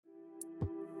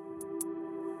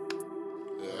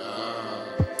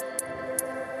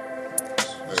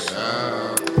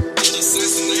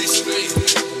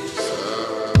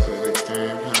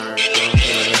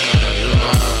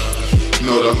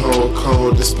Know the whole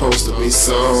code is supposed to be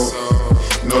sold.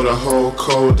 Know the whole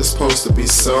code is supposed to be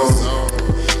sold.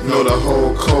 Know the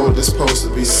whole code is supposed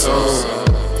to be sold.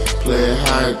 Play it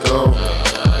how it go.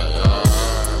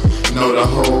 Know the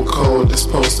whole code is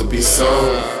supposed to be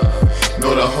sold.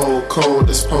 Know the whole code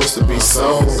is supposed to be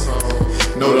sold.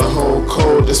 Know the whole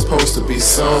code is supposed to be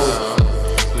sold.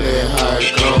 Play it how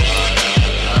it go.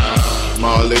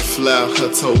 Molly Flair,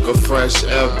 her toga fresh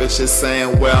air. Bitches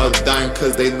saying well done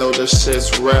cause they know the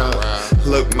shit's real.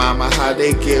 Look mama how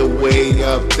they get way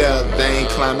up there. They ain't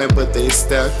climbing but they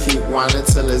still keep whining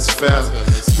till it's fair.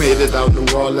 Made it out New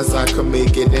Orleans, I could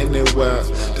make it anywhere.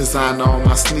 Designer on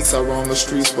my sneaks, I roam the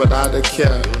streets without a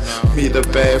care. Meet a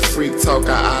bad freak, talk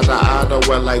eye to eye to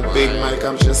well like Big Mike,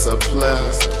 I'm just a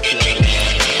player.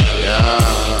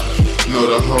 Yeah. Know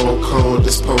the whole code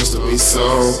is supposed to be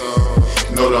sold.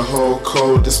 Know the whole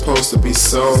code is supposed to be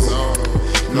sold.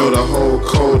 Know the whole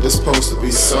code is supposed to be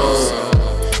sold.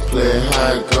 Play it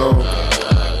how it go.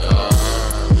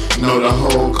 Know the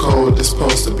whole code is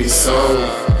supposed to be sold.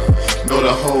 Know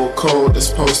the whole code is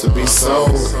supposed to be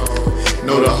sold.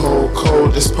 Know the whole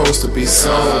code is supposed to be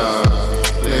sold.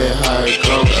 Play it how it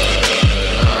go.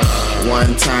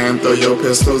 One time, throw your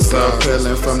pistols up,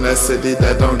 peeling from that city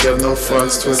that don't give no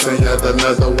fucks. Twisting yet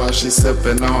another while she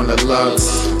sipping on the Lux.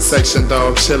 Section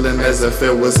dog chilling as if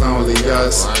it was only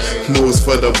us. Moves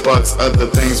for the bucks, other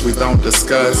things we don't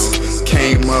discuss.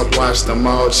 Came up, watched them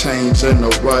all change in a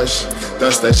rush.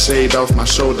 Dust that shade off my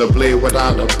shoulder blade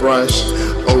without a brush.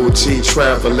 OG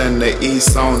traveling the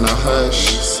east on a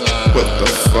hush. What the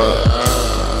fuck?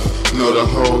 Know the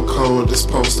whole code is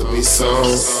supposed to be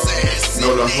sold.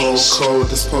 Know the whole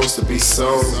code is supposed to be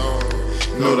sold.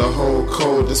 Know the whole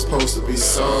code is supposed to be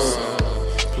sold.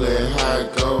 Play it how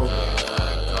it go.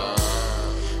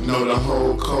 Know the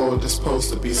whole code is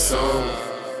supposed to be sold.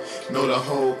 Know the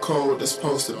whole code is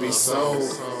supposed to be sold.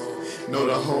 Know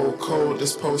the whole code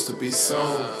is supposed to be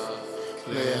sold.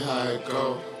 Play it how it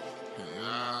go.